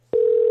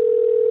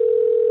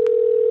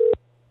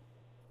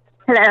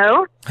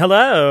Hello?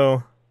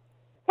 Hello.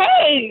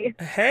 Hey!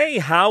 Hey,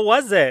 how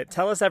was it?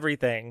 Tell us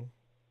everything.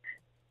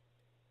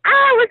 It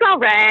was all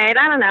right.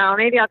 I don't know.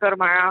 Maybe I'll go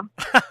tomorrow.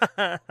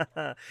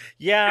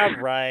 Yeah,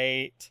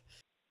 right.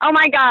 Oh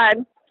my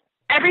God.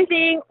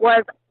 Everything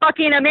was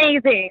fucking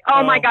amazing.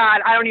 Oh my Oh, God.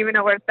 I don't even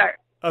know where to start.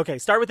 okay.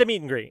 Start with the meet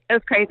and greet. It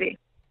was crazy.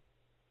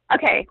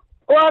 Okay.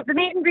 Well, the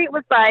meet and greet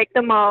was like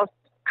the most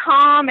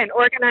calm and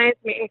organized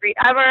meet and greet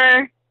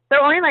ever. There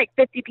were only like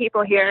 50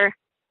 people here.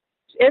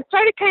 It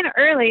started kind of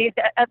early.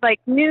 At like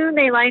noon,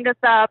 they lined us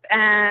up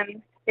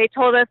and they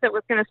told us it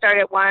was going to start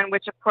at 1,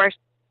 which of course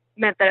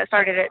meant that it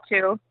started at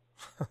 2.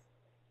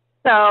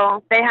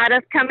 So they had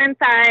us come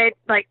inside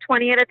like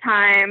 20 at a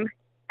time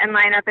and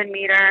line up and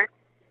meet her.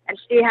 And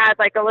she had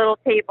like a little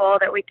table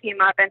that we came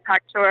up and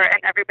talked to her, and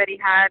everybody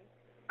had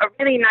a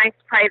really nice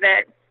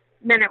private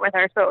minute with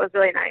her. So it was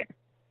really nice.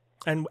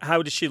 And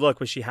how did she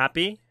look? Was she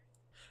happy?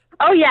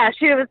 Oh, yeah.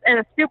 She was in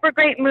a super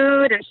great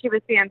mood, and she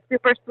was being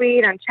super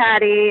sweet and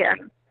chatty,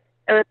 and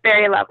it was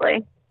very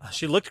lovely.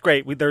 She looked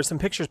great. There were some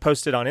pictures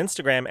posted on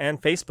Instagram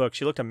and Facebook.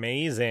 She looked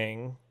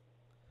amazing.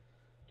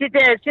 She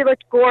did. She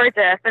looked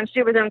gorgeous, and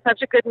she was in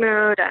such a good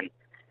mood. And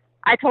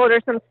I told her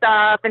some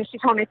stuff, and she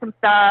told me some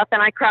stuff,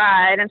 and I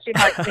cried, and she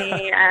hugged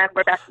me, and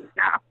we're besties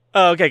now.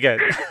 Oh, okay,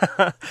 good.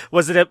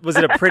 Was it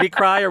a pretty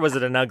cry or was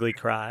it an ugly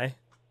cry?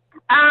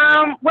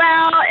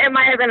 Well, it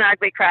might have been an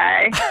ugly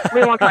cry.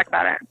 We won't talk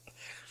about it.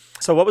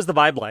 So what was the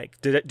vibe like?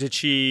 Did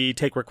she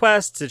take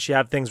requests? Did she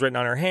have things written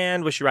on her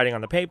hand? Was she writing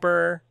on the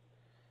paper?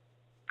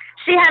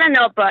 She had a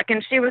notebook,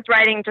 and she was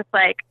writing just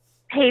like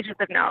pages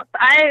of notes.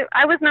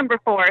 I was number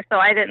 4, so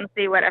I didn't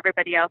see what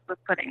everybody else was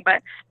putting.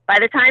 But by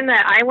the time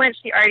that I went,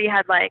 she already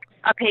had like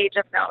a page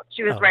of notes.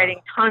 She was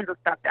writing tons of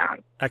stuff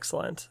down.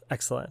 Excellent,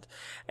 excellent.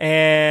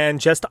 And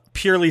just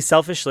purely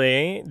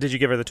selfishly, did you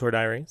give her the tour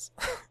diaries?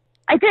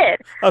 I did.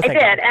 Oh, I thank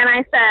did. God.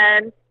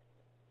 And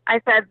I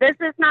said, this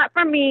is not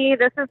from me.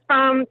 This is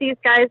from these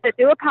guys that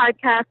do a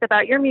podcast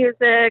about your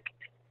music.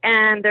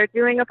 And they're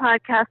doing a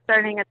podcast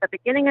starting at the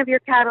beginning of your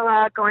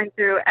catalog, going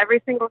through every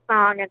single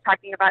song and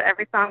talking about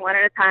every song one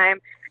at a time.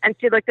 And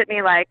she looked at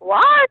me like,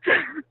 what?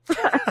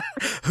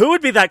 Who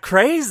would be that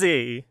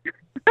crazy?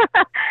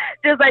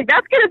 She was like,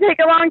 that's going to take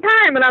a long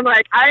time. And I'm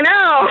like, I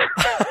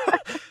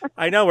know.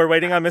 I know, we're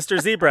waiting on Mr.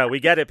 Zebra. We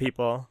get it,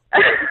 people.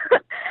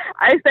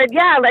 I said,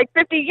 yeah, like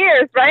 50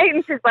 years, right?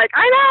 And she's like,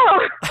 I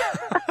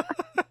know.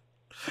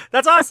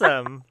 That's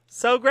awesome.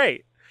 So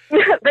great.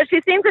 But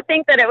she seemed to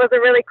think that it was a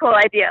really cool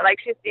idea. Like,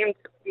 she seemed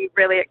to be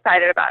really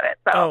excited about it.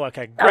 So Oh,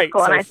 okay, that was great.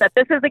 cool. So And I said,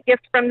 this is a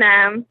gift from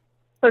them.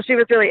 So she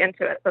was really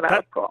into it. So that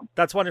was cool.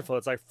 That's wonderful.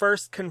 It's like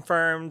first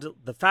confirmed.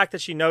 The fact that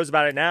she knows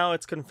about it now,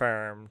 it's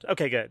confirmed.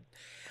 Okay, good.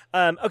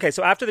 Okay,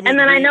 so after the meet And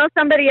then and I greet- know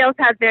somebody else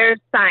had theirs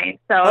signed.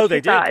 So they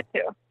she saw did? it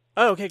too.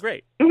 Oh, okay,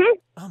 great. Mhm.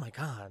 Oh my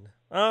God.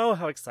 Oh,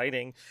 how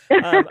exciting.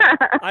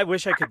 I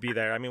wish I could be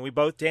there. I mean,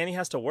 Danny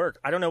has to work.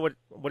 I don't know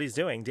what he's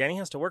doing. Danny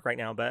has to work right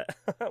now, but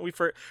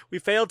we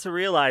failed to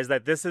realize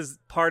that this is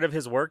part of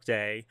his work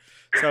day.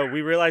 So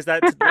we realized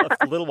that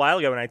a little while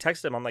ago, and I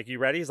texted him. I'm like, you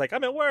ready? He's like,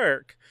 I'm at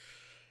work.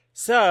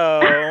 So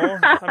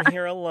I'm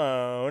here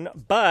alone,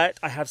 but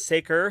I have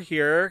Saker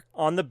here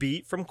on the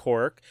beat from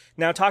Cork.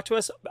 Now talk to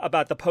us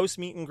about the post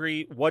meet and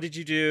greet. What did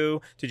you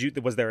do?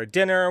 Was there a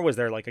dinner? Was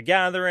there like a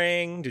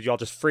gathering? Did you all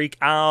just freak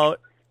out?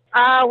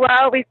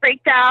 Well, we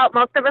freaked out.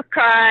 Most of us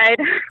cried.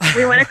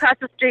 We went across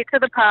the street to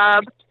the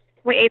pub.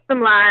 We ate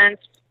some lunch.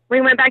 We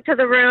went back to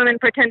the room and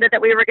pretended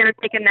that we were going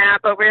to take a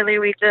nap, but really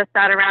we just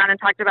sat around and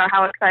talked about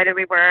how excited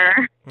we were.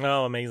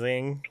 Oh,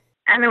 amazing.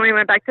 And then we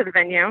went back to the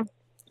venue.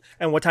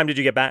 And what time did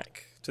you get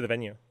back to the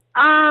venue?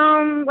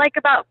 Like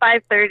about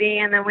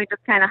 5:30, and then we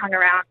just kind of hung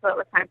around till it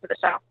was time for the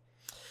show.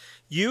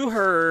 You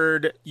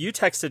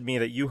texted me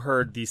that you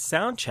heard the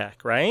sound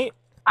check, right?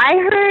 I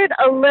heard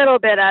a little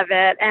bit of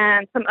it,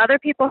 and some other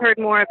people heard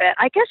more of it.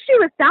 I guess she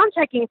was sound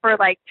checking for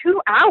like 2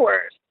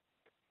 hours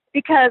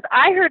because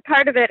I heard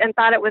part of it and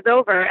thought it was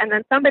over, and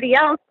then somebody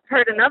else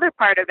heard another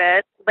part of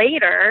it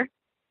later.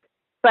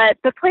 But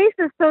the place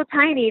is so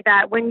tiny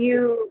that when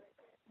you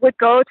would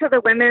go to the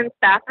women's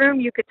bathroom,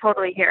 you could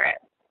totally hear it.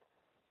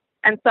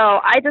 And so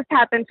I just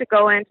happened to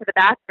go into the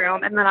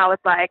bathroom, and then I was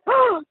like,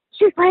 oh,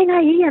 she's playing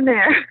IE in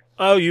there.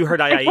 Oh, you heard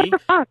Like, what IIE? the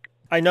fuck?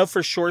 I know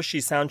for sure she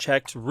sound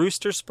checked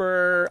Rooster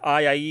Spur,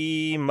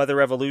 IIE, Mother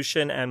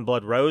Revolution, and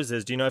Blood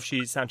Roses. Do you know if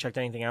she sound checked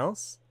anything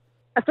else?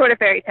 A Sort of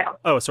Fairy Tale.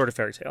 Oh, a Sort of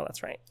Fairy Tale.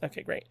 That's right.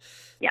 Okay, great.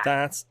 Yeah.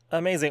 That's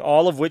amazing.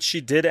 All of which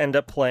she did end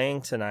up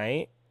playing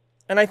tonight.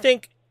 And I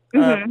think,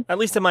 at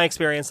least in my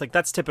experience, like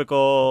that's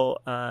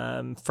typical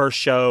first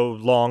show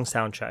long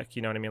sound check.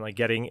 You know what I mean? Like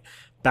getting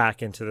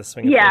back into the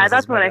swing of Yeah, things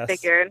that's is what my I guess.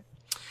 figured.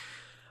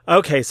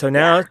 Okay, so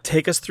now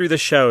take us through the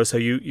show. So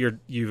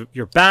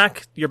you're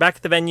back. You're back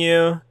at the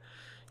venue.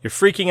 You're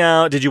freaking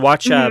out. Did you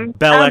watch Bell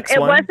X1? It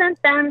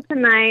wasn't them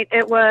tonight.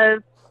 It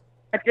was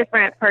a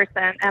different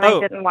person, and I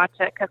didn't watch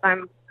it because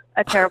I'm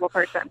a terrible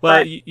person.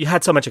 Well, you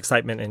had so much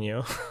excitement in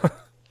you.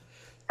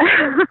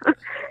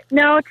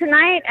 No,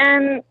 tonight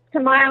and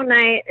tomorrow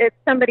night, it's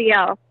somebody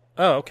else.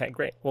 Oh, okay,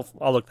 great. Well,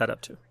 I'll look that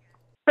up too.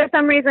 for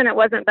some reason it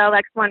wasn't Bell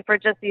X1 for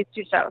just these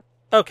 2 shows.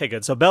 Okay,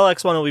 good. So Bell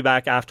X1 will be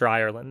back after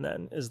Ireland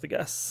then, is the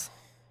guess.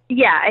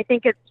 Yeah, I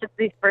think it's just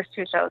these first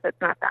 2 shows. It's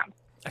not them.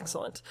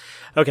 Excellent.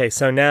 Okay,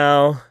 so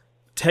now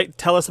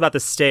tell us about the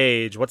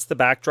stage. What's the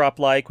backdrop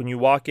like when you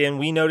walk in?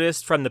 We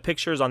noticed from the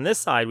pictures on this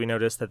side, we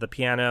noticed that the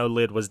piano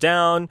lid was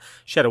down.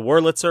 She had a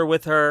Wurlitzer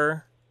with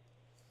her.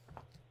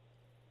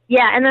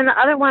 Yeah, and then the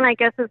other one, I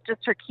guess, is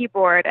just her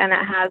keyboard, and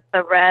it has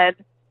the red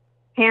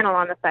panel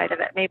on the side of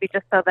it, maybe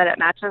just so that it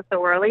matches the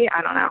whirly.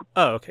 I don't know.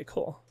 Oh, okay,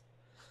 cool.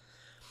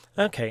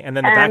 Okay, and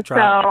then the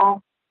backdrop.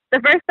 So the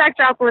first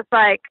backdrop was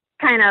like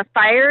kind of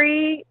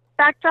fiery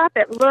backdrop.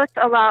 It looked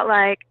a lot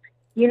like,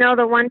 you know,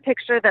 the one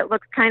picture that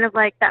looks kind of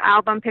like the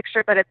album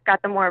picture, but it's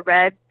got the more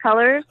red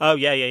colors. Oh,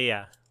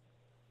 yeah.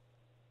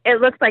 It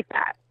looks like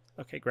that.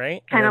 Okay,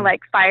 great. Kind of like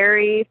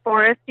fiery,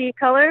 foresty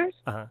colors.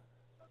 Uh-huh.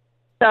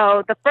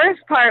 So the first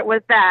part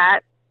was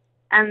that.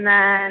 And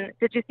then,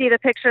 did you see the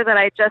picture that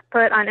I just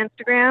put on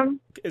Instagram?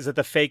 Is it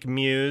the Fake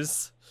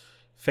Muse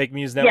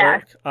Network? Yeah.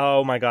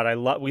 Oh my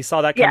God, we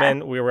saw that come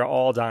in. We were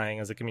all dying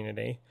as a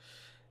community.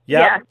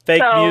 Yep. Yeah,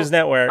 Fake Muse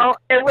Network. Oh,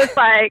 it was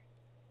like,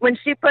 when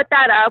she put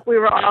that up, we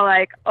were all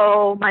like,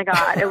 oh my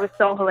God, it was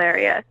so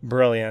hilarious.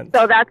 Brilliant.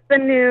 So that's the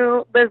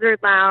new Lizard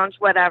Lounge,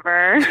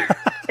 whatever.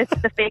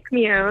 It's the Fake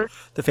Muse.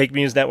 The Fake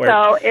Muse Network.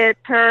 So it's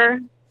her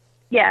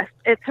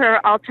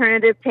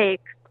alternative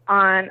take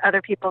on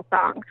other people's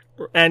songs.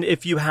 And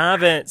if you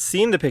haven't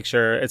seen the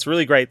picture, it's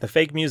really great. The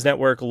Fake Muse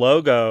Network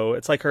logo,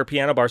 it's like her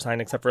piano bar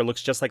sign, except for it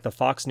looks just like the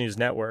Fox News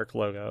Network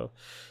logo.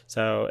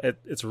 So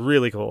it's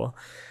really cool.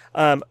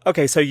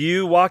 Okay, so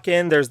you walk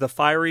in, there's the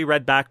fiery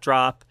red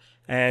backdrop,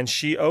 and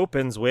she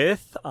opens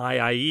with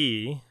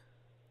IIE.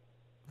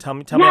 Tell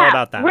me all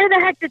about that. Where the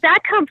heck did that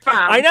come from?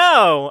 I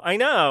know.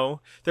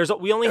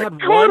 We only had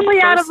totally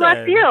one person. Out of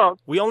left field.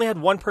 We only had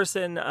one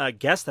person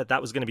guess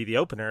that was going to be the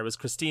opener. It was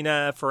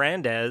Christina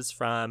Ferrandez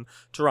from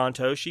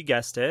Toronto. She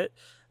guessed it.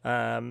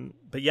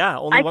 But yeah,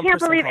 only one person. I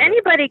can't believe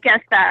anybody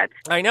guessed that.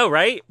 I know,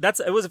 right?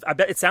 I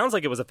bet it sounds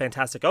like it was a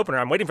fantastic opener.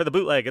 I'm waiting for the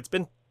bootleg. It's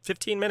been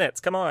 15 minutes.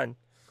 Come on.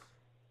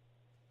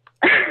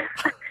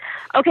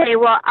 Okay,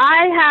 well,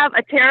 I have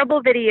a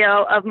terrible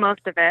video of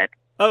most of it.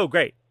 Oh,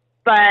 great.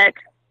 But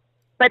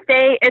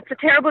it's a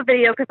terrible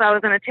video because I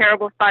was in a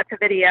terrible spot to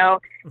video,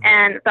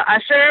 and the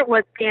usher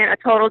was being a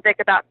total dick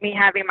about me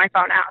having my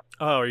phone out.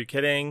 Oh, are you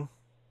kidding?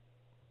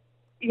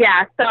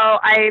 Yeah, so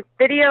I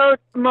videoed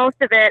most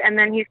of it, and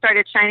then he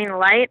started shining a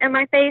light in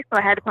my face, so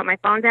I had to put my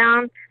phone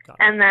down.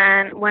 And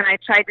then when I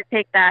tried to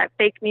take that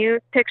Fake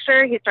Muse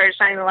picture, he started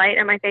shining the light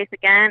in my face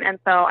again, and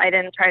so I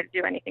didn't try to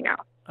do anything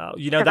else. Oh,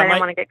 that I didn't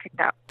want to get kicked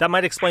out. That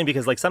might explain,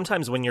 because like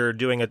sometimes when you're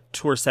doing a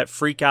tour set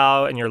freak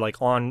out and you're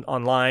like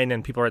online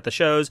and people are at the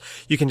shows,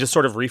 you can just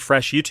sort of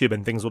refresh YouTube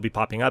and things will be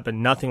popping up,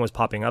 and nothing was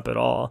popping up at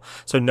all.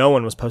 So no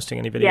one was posting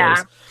any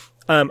videos.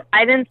 Yeah.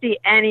 I didn't see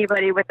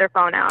anybody with their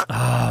phone out.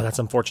 Oh, that's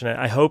unfortunate.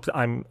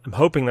 I'm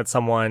hoping that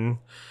someone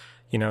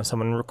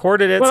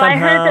recorded it somehow. Well, I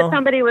heard that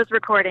somebody was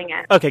recording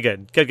it. Okay,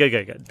 good.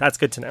 That's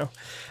good to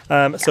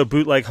know. So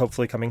bootleg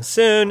hopefully coming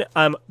soon.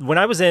 When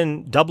I was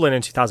in Dublin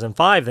in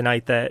 2005, the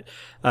night that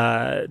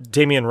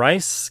Damien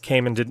Rice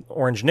came and did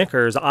Orange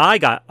Knickers,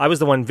 I was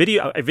the one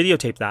I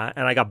videotaped that,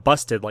 and I got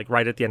busted like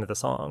right at the end of the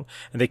song,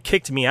 and they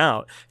kicked me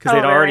out because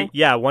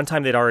one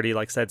time they'd already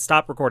like said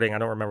stop recording. I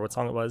don't remember what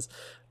song it was.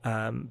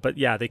 But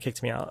yeah, they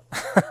kicked me out.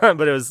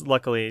 But it was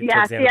luckily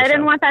towards the end of the I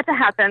didn't show. want that to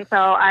happen, so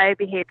I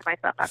behaved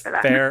myself after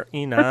that. Fair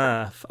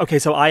enough. Okay,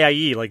 so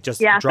IIE, like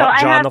just drop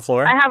so jaw on the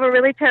floor. I have a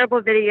really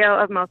terrible video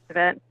of most of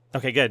it.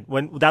 Okay, good.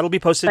 That'll be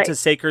posted to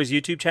Saker's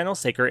YouTube channel,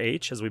 Saker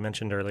H, as we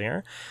mentioned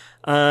earlier.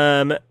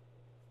 And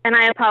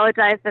I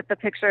apologize that the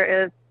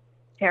picture is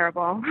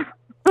terrible.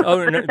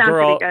 Oh no, it sounds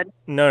girl! pretty good.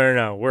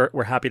 No.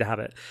 We're happy to have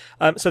it.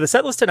 So the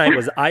set list tonight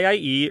was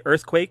IIE,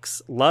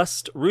 Earthquakes,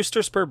 Lust,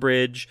 Rooster Spur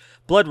Bridge,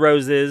 Blood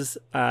Roses.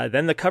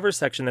 Then the cover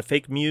section, the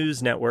Fake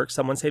Muse Network,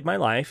 Someone Saved My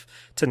Life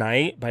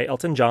Tonight by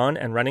Elton John,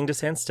 and Running to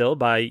Stand Still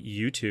by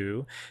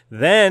U2.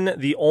 Then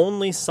the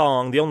only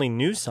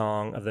new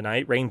song of the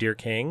night, Reindeer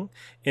King,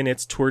 in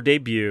its tour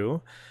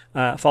debut.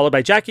 Followed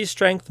by Jackie's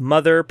Strength,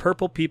 Mother,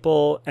 Purple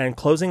People, and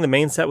closing the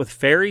main set with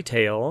Fairy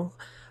Tale.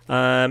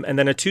 And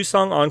then a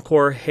 2-song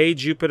encore, Hey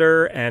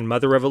Jupiter and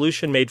Mother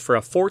Revolution, made for a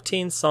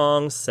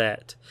 14-song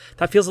set.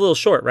 That feels a little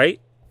short,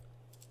 right?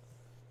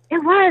 It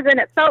was,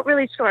 and it felt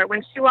really short.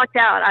 When she walked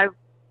out,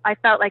 I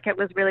felt like it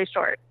was really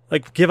short.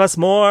 Like, give us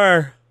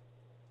more.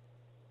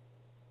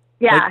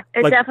 Yeah,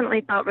 it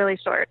definitely felt really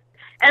short.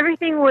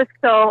 Everything was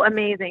so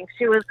amazing.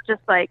 She was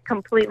just like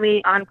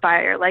completely on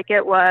fire. Like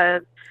it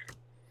was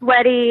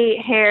sweaty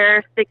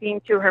hair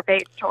sticking to her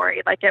face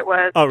Tori. Like it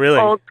was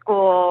old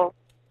school,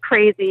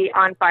 crazy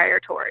on fire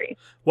Tori.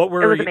 It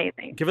was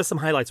amazing. Give us some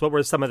highlights. What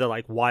were some of the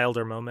like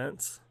wilder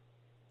moments?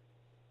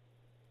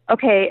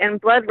 Okay, in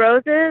Blood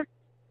Roses,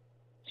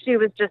 she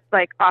was just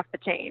like off the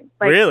chain.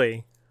 Like,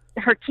 really?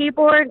 Her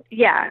keyboard,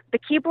 the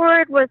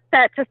keyboard was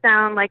set to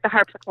sound like the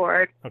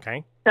harpsichord.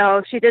 Okay.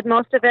 So she did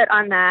most of it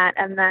on that,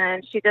 and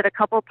then she did a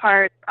couple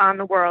parts on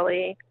the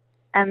whirly.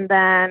 And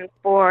then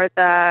for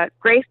the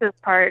Grace's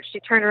part, she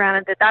turned around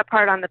and did that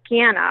part on the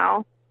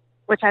piano,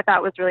 which I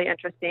thought was really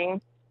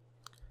interesting.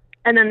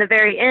 And then the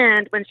very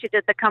end, when she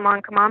did the come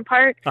on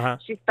part,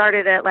 she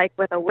started it like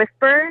with a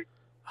whisper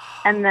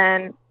and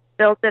then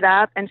built it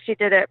up, and she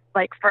did it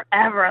like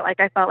forever. Like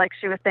I felt like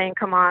she was saying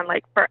come on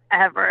like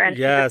forever, and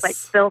she just like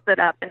built it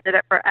up and did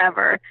it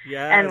forever.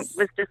 And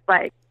was just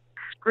like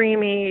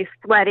screamy,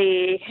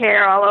 sweaty,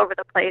 hair all over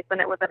the place,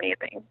 and it was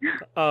amazing.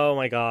 Oh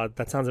my God,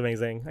 that sounds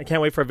amazing. I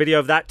can't wait for a video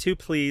of that too,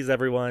 please,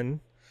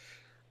 everyone.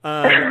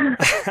 Yeah,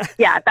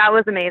 that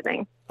was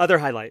amazing. Other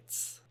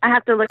highlights. I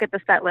have to look at the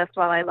set list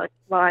while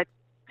I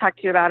talk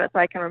to you about it so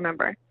I can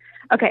remember.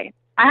 Okay,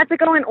 I have to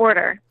go in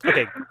order.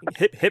 Okay,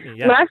 hit me.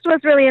 Yeah. Lust was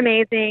really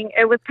amazing.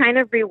 It was kind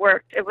of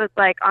reworked. It was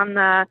like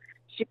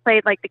she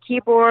played like the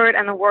keyboard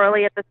and the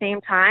whirly at the same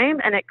time,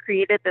 and it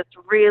created this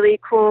really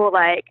cool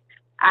like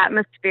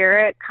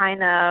atmospheric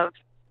kind of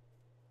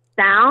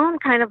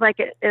sound, kind of like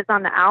it is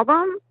on the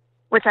album,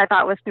 which I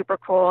thought was super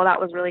cool. That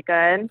was really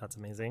good. That's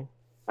amazing.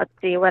 Let's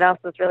see what else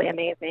was really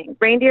amazing.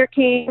 Reindeer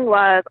King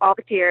was all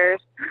the tears.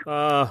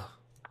 I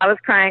was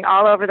crying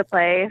all over the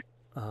place.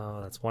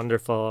 Oh, that's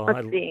wonderful.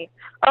 Let's see.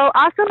 Oh,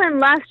 also in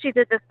Lust, she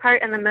did this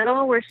part in the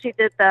middle where she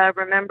did the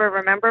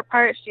Remember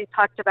part. She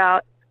talked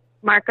about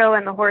Marco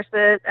and the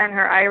horses and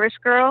her Irish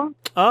girl.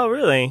 Oh,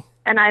 really?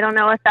 And I don't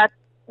know if that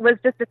was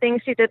just a thing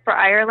she did for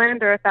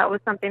Ireland or if that was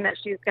something that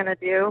she's going to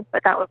do,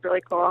 but that was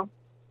really cool.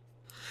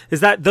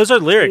 Those are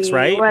lyrics,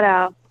 right? What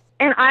else?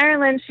 In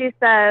Ireland, she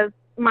says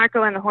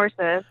Marco and the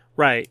horses.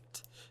 Right.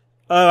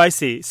 Oh, I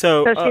see.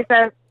 So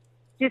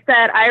she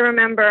said, I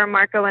remember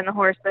Marco and the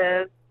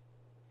horses.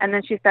 And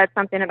then she said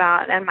something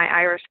about, and my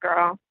Irish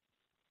girl.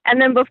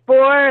 And then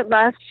before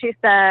Lust, she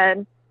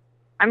said,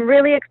 I'm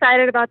really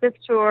excited about this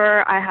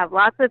tour. I have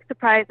lots of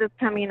surprises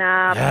coming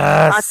up.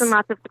 Yes. Lots and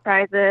lots of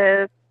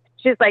surprises.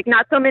 She's like,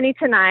 not so many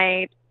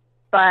tonight,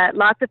 but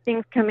lots of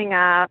things coming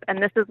up. And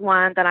this is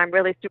one that I'm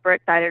really super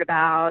excited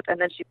about.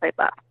 And then she played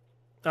Lust.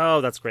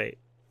 Oh, that's great.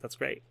 That's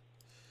great.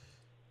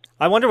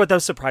 I wonder what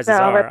those surprises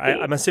are.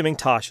 I'm assuming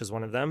Tosh is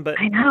one of them, but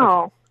I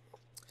know.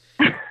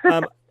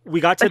 We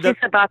got to she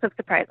said lots of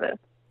surprises.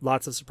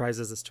 Lots of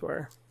surprises this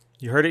tour.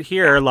 You heard it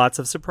here. Lots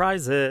of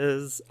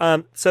surprises.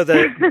 So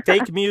the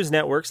Fake Muse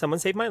Network, Someone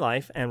Saved My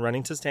Life, and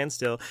Running to Stand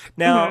Still.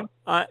 Now,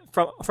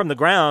 from the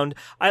ground,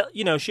 I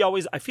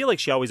feel like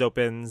she always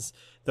opens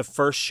the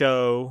first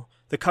show.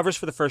 The covers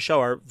for the first show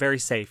are very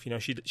safe.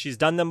 She's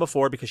done them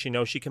before because she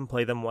knows she can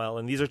play them well,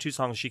 and these are two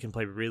songs she can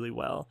play really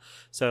well.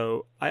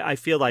 So I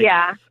feel like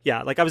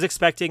like I was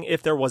expecting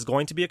if there was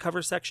going to be a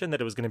cover section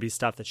that it was going to be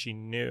stuff that she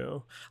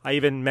knew. I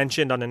even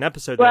mentioned on an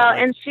episode.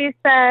 And she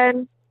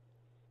said.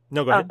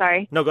 No, go ahead. Oh,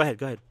 sorry. No, go ahead.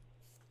 Go ahead.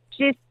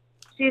 She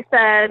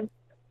said,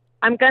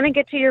 I'm going to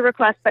get to your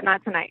request, but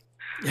not tonight.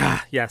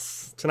 Yeah,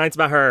 yes. Tonight's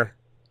about her.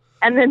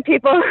 And then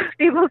people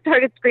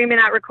started screaming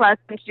at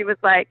requests, and she was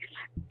like,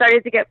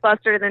 started to get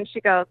flustered. And then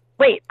she goes,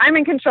 wait, I'm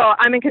in control.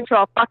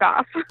 Fuck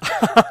off.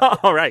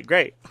 All right,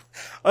 great.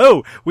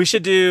 Oh, we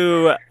should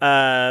do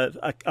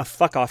a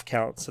fuck off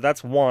count. So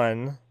that's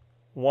one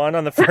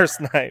on the first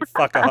night.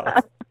 Fuck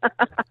off.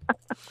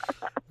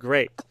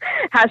 Great.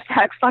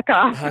 Hashtag fuck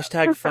off.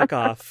 Hashtag fuck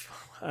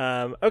off.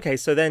 Okay,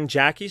 so then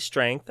Jackie's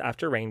Strength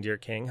after Reindeer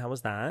King. How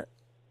was that?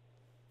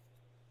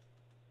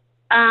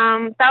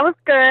 That was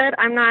good.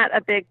 I'm not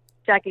a big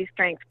Jackie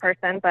Strength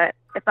person, but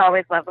it's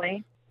always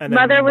lovely.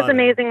 Mother was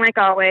amazing, like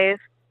always.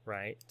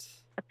 Right.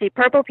 Let's see,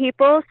 Purple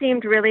People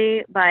seemed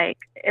really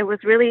it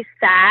was really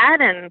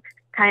sad and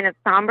kind of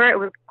somber. It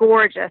was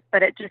gorgeous,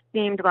 but it just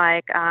seemed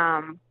like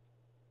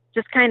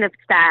just kind of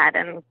sad,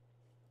 and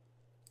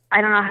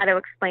I don't know how to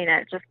explain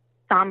it. Just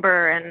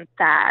somber and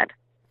sad,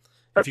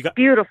 but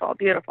beautiful.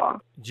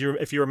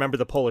 If you remember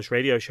the Polish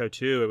radio show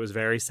too, it was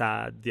very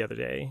sad the other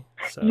day.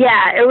 So.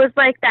 Yeah, it was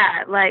like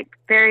that, like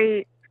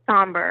very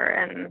somber,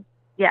 and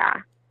yeah.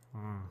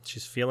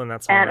 She's feeling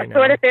that song right now.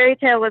 Sort of Fairy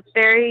Tale was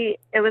very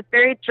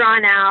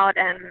drawn out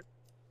and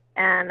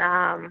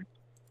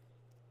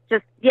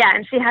just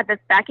and she had this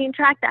backing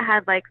track that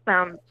had like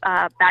some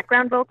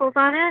background vocals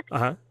on it.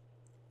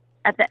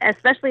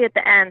 Especially at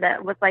the end,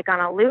 that was like on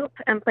a loop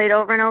and played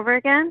over and over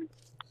again.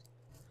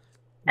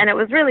 And it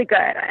was really good.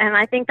 And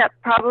I think that's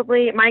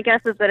probably, my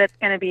guess is that it's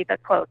going to be the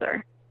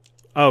closer.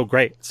 Oh,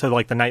 great. So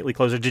like the nightly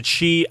closer. Did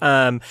she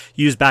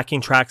use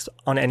backing tracks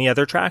on any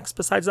other tracks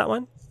besides that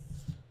one?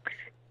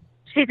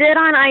 She did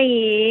on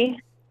IE.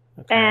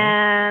 Okay.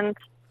 And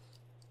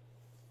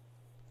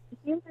did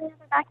she use any other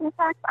backing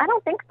tracks? I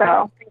don't think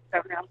so.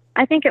 No.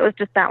 I think it was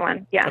just that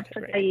one. Yeah, okay,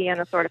 just IE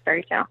and a Sort of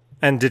Fairy Tale.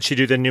 And did she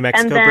do the New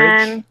Mexico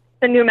Bridge?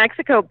 The New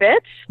Mexico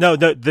Bitch? No,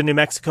 the New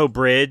Mexico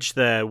Bridge,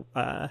 the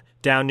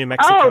down New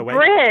Mexico way. Oh,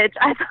 bridge.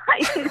 I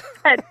thought you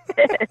said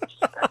bitch.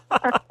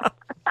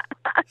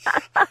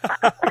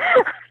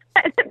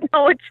 I didn't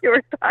know what you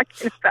were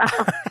talking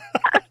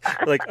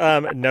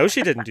about. No,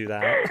 she didn't do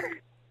that.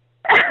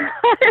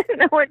 I didn't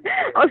know what.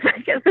 I was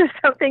like, is there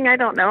something I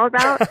don't know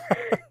about?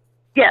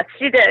 Yes,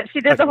 she did.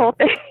 She did the whole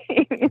thing.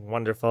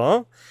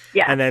 Wonderful.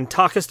 Yeah. And then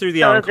talk us through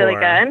the encore. It was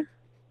really good.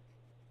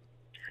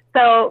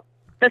 So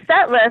the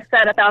set list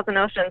said A Thousand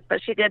Oceans,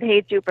 but she did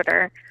Hey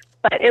Jupiter.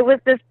 But it was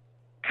this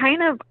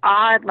kind of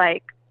odd,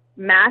 like,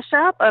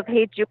 mashup of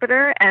Hey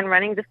Jupiter and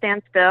Running to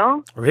Stand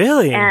Still.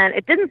 Really? And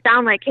it didn't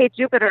sound like Hey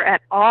Jupiter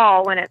at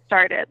all when it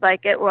started.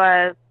 Like, it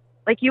was,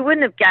 like, you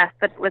wouldn't have guessed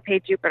that it was Hey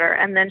Jupiter.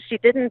 And then she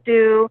didn't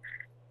do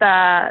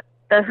the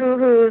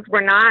hoo-hoos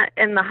were not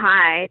in the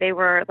high. They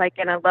were, like,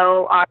 in a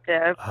low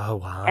octave. Oh,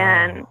 wow.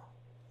 And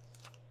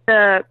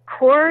the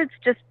chords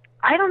just,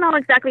 I don't know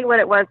exactly what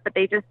it was, but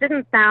they just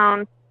didn't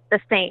sound the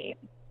same.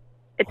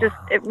 It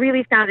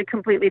really sounded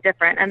completely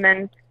different. And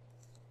then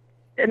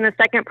in the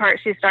second part,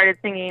 she started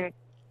singing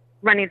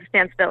Running to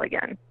Stand Still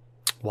again.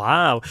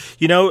 Wow.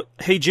 You know,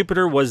 Hey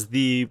Jupiter was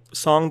the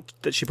song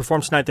that she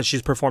performed tonight that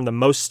she's performed the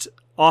most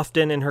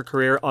often in her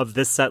career of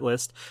this set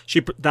list.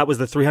 That was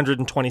the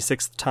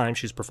 326th time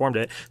she's performed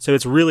it. So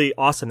it's really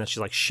awesome that she's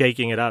like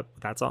shaking it up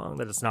with that song,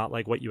 that it's not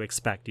like what you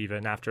expect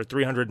even after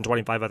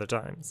 325 other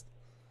times.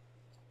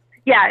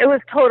 Yeah, it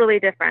was totally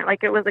different.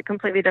 Like, it was a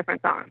completely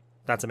different song.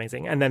 That's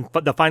amazing. And then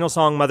the final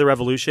song, Mother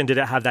Revolution, did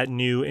it have that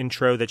new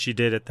intro that she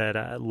did at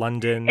that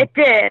London? It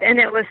did, and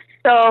it was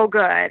so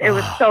good. It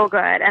was so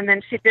good. And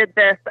then she did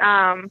this,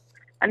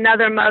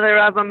 another mother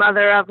of a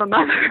mother of a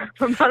mother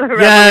of a mother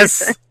Yes!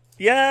 Revolution.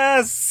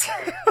 Yes!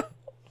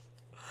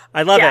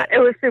 I love it. Yeah, it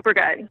was super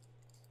good.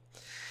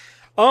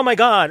 Oh my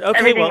God. Okay,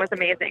 Everything was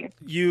amazing.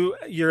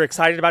 You're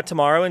excited about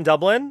tomorrow in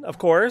Dublin, of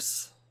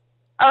course.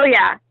 Oh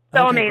yeah.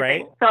 So Okay, amazing.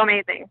 great. So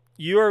amazing.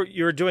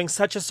 You're doing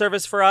such a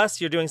service for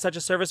us. You're doing such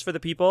a service for the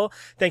people.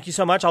 Thank you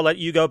so much. I'll let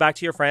you go back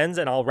to your friends,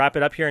 and I'll wrap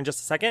it up here in just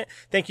a second.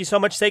 Thank you so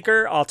much,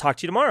 Saker. I'll talk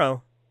to you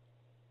tomorrow.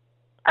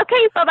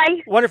 Okay,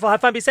 bye-bye. Wonderful.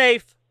 Have fun. Be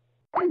safe.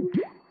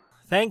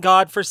 Thank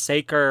God for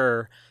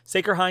Saker.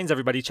 Saker Hines,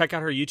 everybody. Check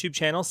out her YouTube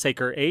channel,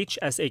 Saker H,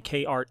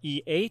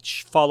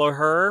 Sakreh. Follow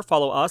her.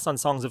 Follow us on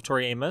Songs of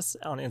Tori Amos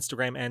on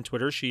Instagram and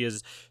Twitter. She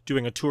is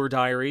doing a tour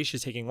diary.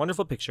 She's taking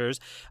wonderful pictures.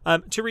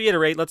 To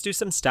reiterate, let's do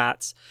some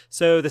stats.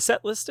 So the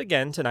set list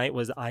again tonight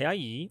was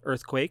IIE,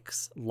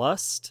 Earthquakes,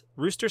 Lust,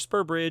 Rooster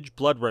Spur Bridge,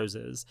 Blood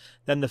Roses.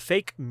 Then the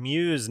Fake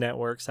Muse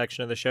Network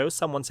section of the show,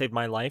 Someone Saved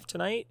My Life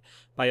Tonight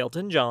by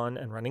Elton John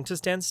and Running to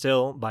Stand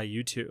Still by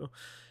U2.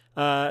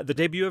 The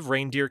debut of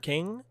Reindeer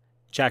King,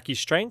 Jackie's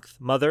Strength,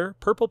 Mother,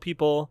 Purple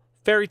People,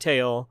 Fairy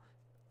Tale,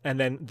 and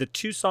then the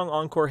 2-song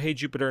encore, Hey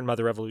Jupiter and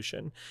Mother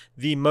Revolution.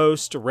 The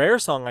most rare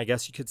song, I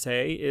guess you could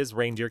say, is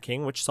Reindeer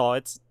King, which saw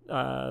its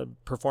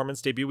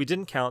performance debut. We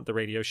didn't count the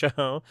radio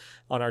show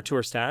on our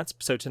tour stats,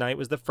 so tonight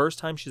was the first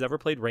time she's ever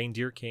played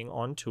Reindeer King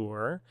on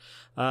tour.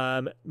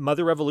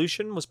 Mother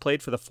Revolution was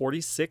played for the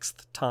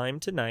 46th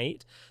time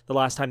tonight. The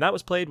last time that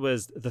was played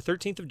was the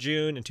 13th of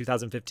June in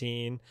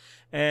 2015.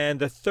 And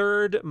the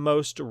third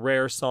most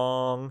rare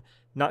song,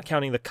 not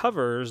counting the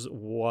covers,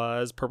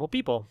 was Purple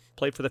People,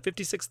 played for the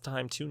 56th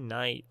time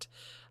tonight.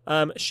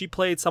 She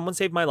played Someone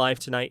Saved My Life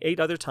tonight 8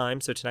 other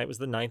times, so tonight was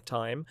the 9th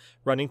time.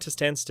 Running to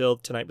Stand Still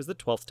tonight was the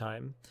 12th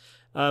time.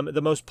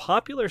 The most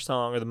popular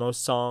song, or the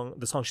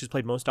song she's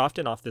played most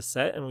often off this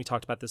set, and we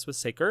talked about this with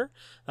Saker,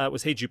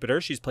 was Hey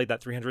Jupiter. She's played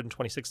that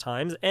 326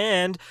 times,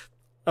 and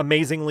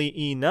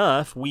amazingly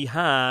enough, we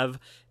have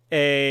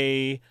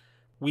a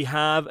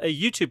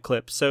YouTube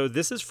clip. So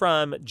this is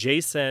from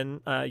Jason,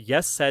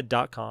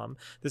 YesSaid.com.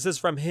 This is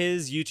from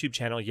his YouTube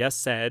channel, Yes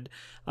Said.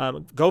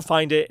 Go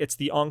find it. It's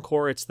the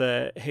encore. It's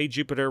the Hey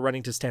Jupiter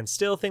Running to Stand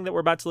Still thing that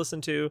we're about to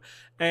listen to,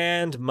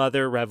 and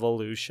Mother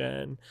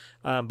Revolution.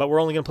 But we're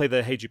only going to play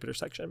the Hey Jupiter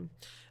section.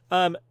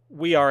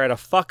 We are at a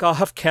fuck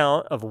off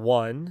count of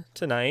 1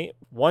 tonight.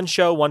 1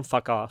 show, 1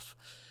 fuck off.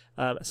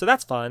 So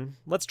that's fun.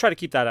 Let's try to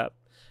keep that up.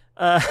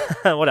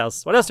 What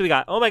else? What else do we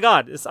got? Oh my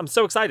God. I'm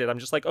so excited. I'm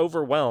just like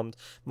overwhelmed.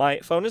 My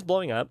phone is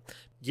blowing up.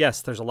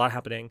 Yes, there's a lot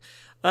happening.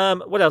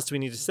 What else do we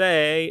need to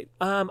say?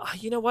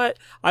 You know what?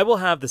 I will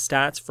have the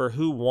stats for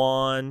who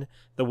won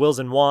the Wills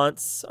and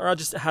Wants, or I'll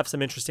just have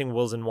some interesting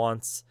Wills and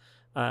Wants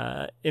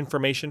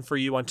information for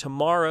you on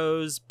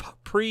tomorrow's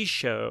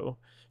pre-show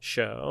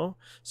show.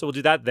 So we'll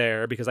do that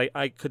there because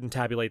I couldn't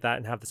tabulate that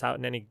and have this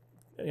out in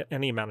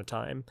any amount of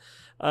time.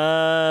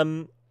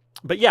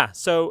 But yeah,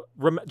 so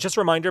just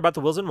a reminder about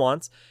the Wills and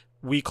Wants.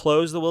 We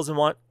close the Wills and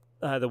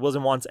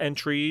Wants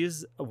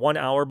entries 1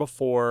 hour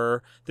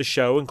before the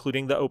show,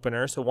 including the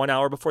opener. So 1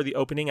 hour before the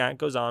opening act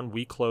goes on,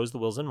 we close the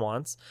Wills and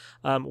Wants.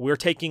 We're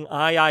taking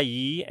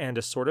IIE and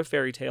A Sort of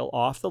Fairy Tale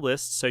off the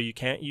list, so you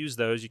can't use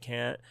those. You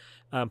can't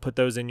put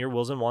those in your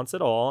Wills and Wants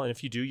at all. And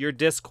if you do, you're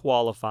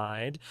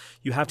disqualified.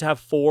 You have to have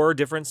 4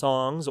 different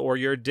songs or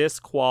you're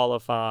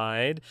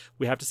disqualified.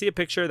 We have to see a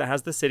picture that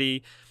has the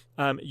city.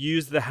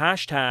 Use the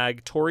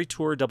hashtag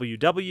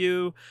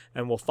ToriTourWW,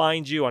 and we'll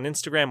find you on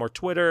Instagram or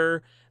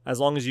Twitter as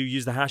long as you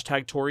use the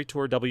hashtag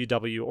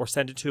ToriTourWW, or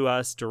send it to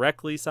us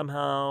directly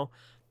somehow.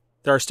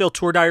 There are still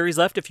tour diaries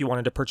left if you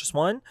wanted to purchase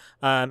one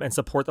and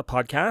support the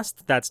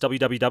podcast. That's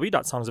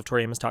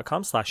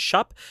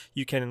www.songsoftoriamos.com/shop.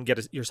 You can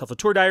get yourself a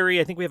tour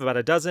diary. I think we have about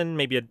a dozen,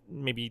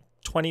 maybe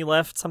 20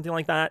 left, something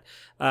like that.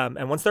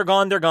 And once they're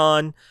gone, they're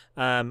gone.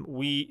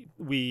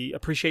 We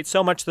appreciate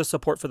so much the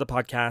support for the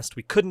podcast.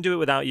 We couldn't do it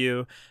without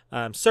you.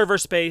 Server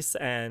space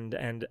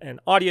and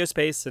audio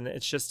space, and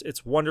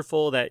it's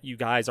wonderful that you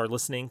guys are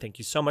listening. Thank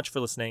you so much for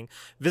listening.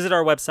 Visit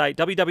our website,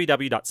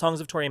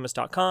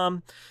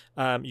 www.songsoftoriamos.com.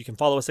 You can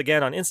follow us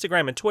again on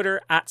Instagram and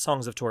Twitter at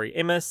Songs of Tori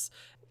Amos.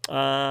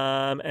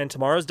 And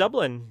tomorrow's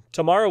Dublin.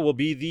 Tomorrow will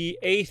be the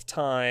 8th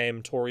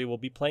time Tori will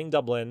be playing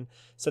Dublin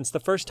since the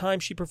first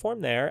time she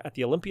performed there at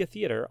the Olympia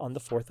Theatre on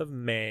the 4th of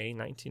May,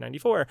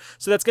 1994.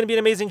 So that's going to be an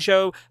amazing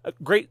show.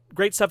 Great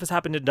stuff has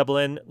happened in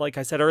Dublin. Like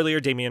I said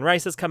earlier, Damien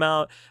Rice has come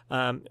out.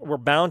 We're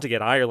bound to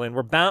get Ireland.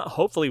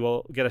 Hopefully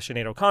we'll get a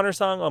Sinead O'Connor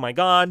song. Oh my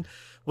God.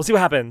 We'll see what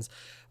happens.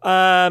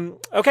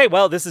 Okay,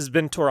 well, this has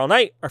been Tour All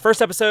Night, our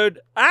first episode.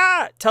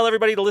 Tell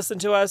everybody to listen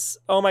to us.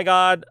 Oh my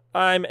God,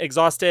 I'm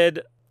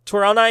exhausted.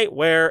 Tour All Night,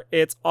 where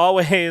it's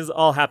always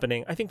all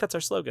happening. I think that's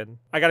our slogan.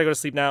 I gotta go to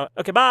sleep now.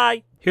 Okay,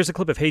 bye. Here's a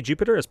clip of Hey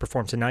Jupiter as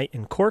performed tonight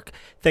in Cork.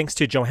 Thanks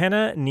to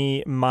Johanna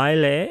Ni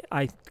Maile.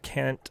 I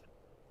can't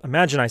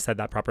imagine I said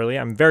that properly.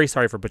 I'm very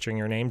sorry for butchering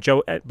your name,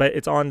 Joe, but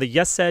it's on the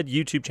Yes Said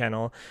YouTube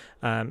channel.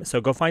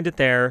 So go find it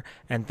there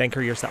and thank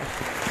her yourself.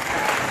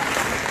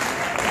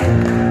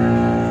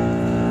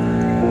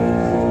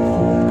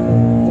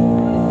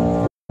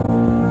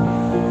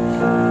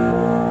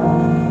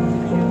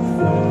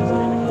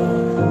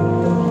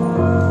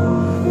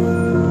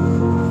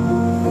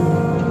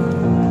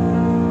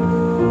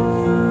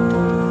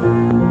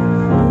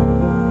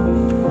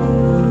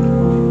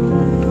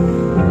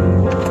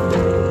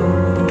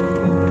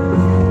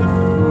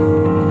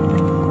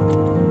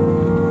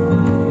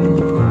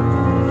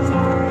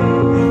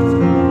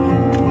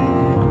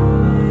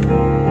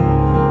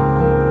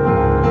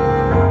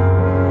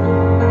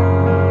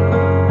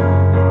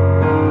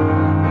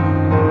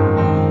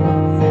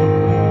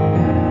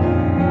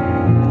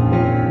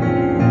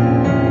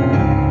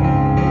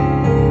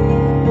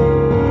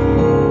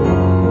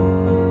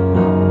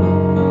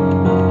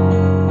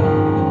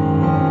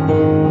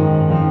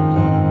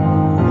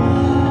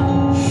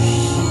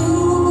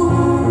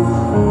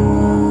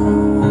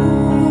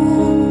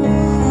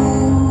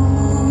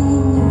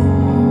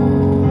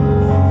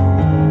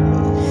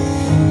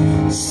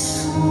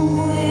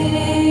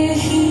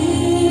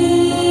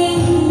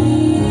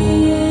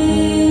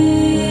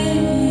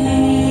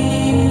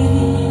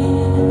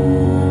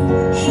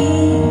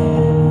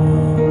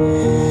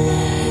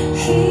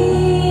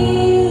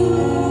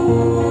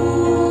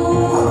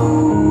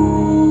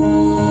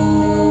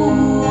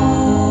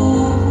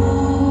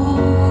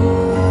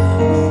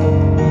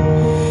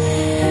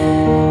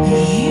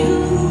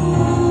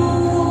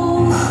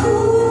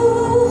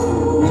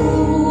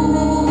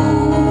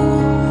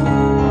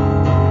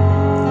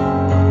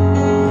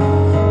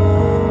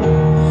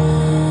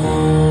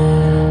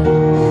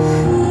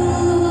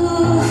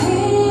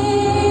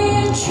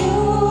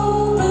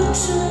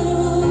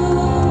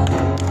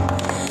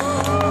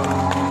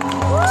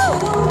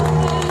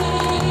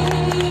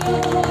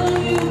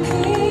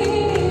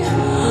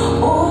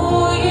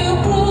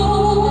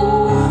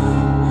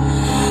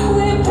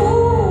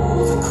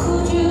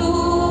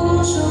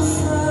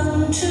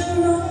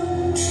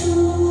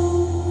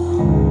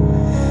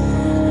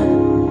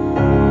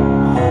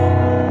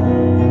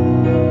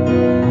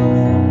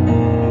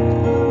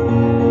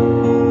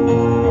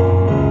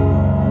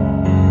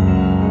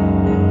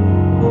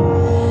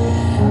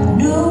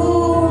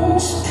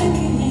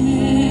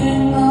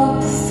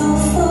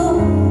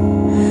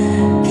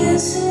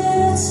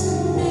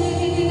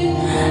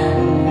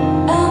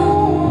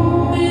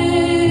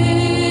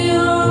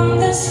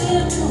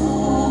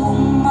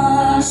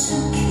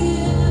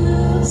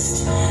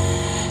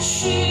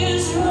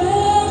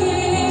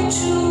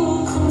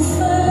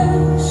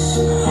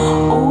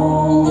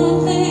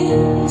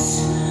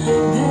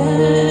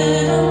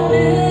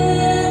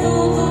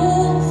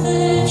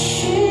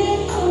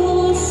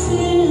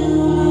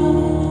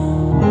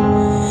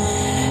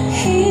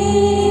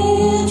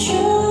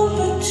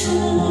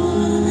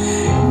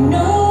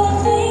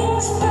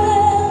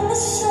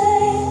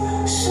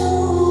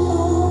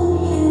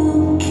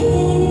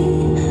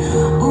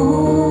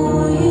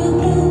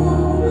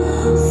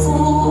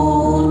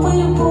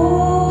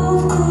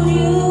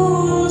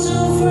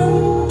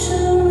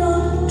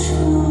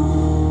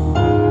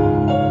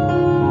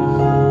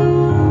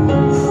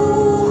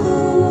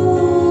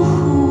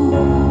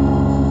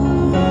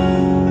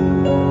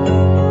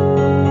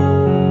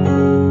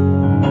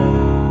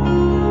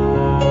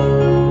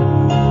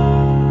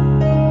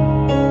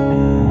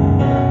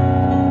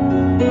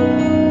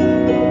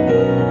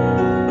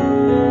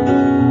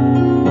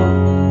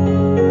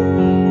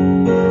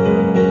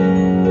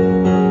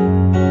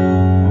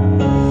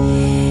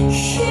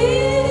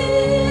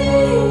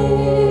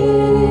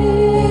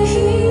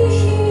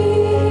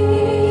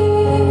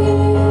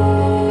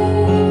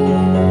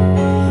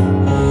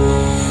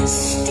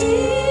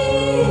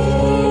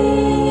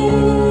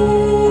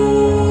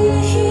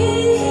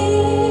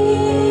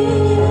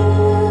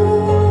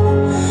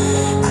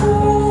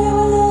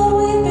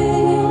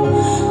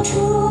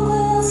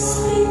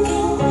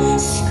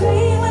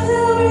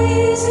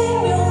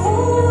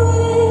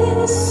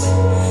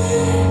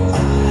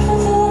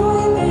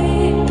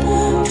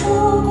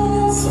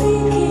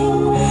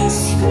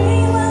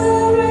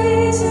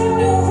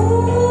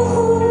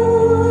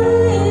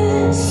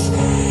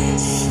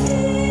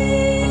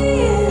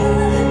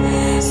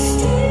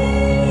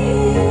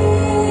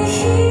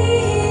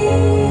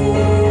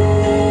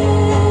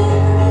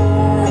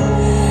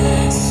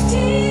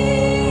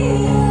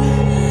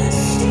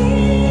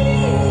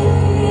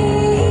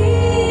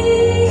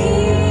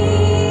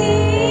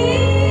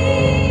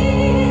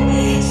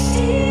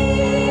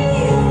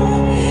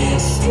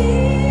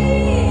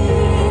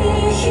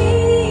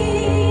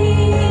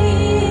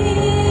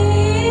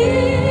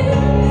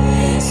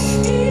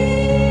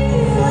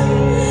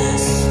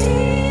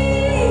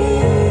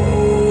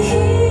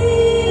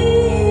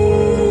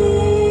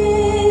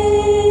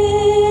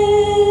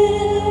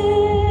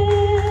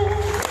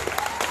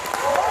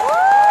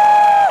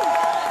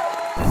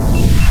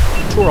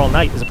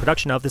 Night is a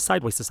production of the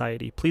Sideways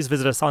Society. Please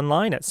visit us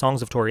online at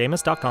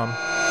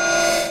songsoftoriamus.com.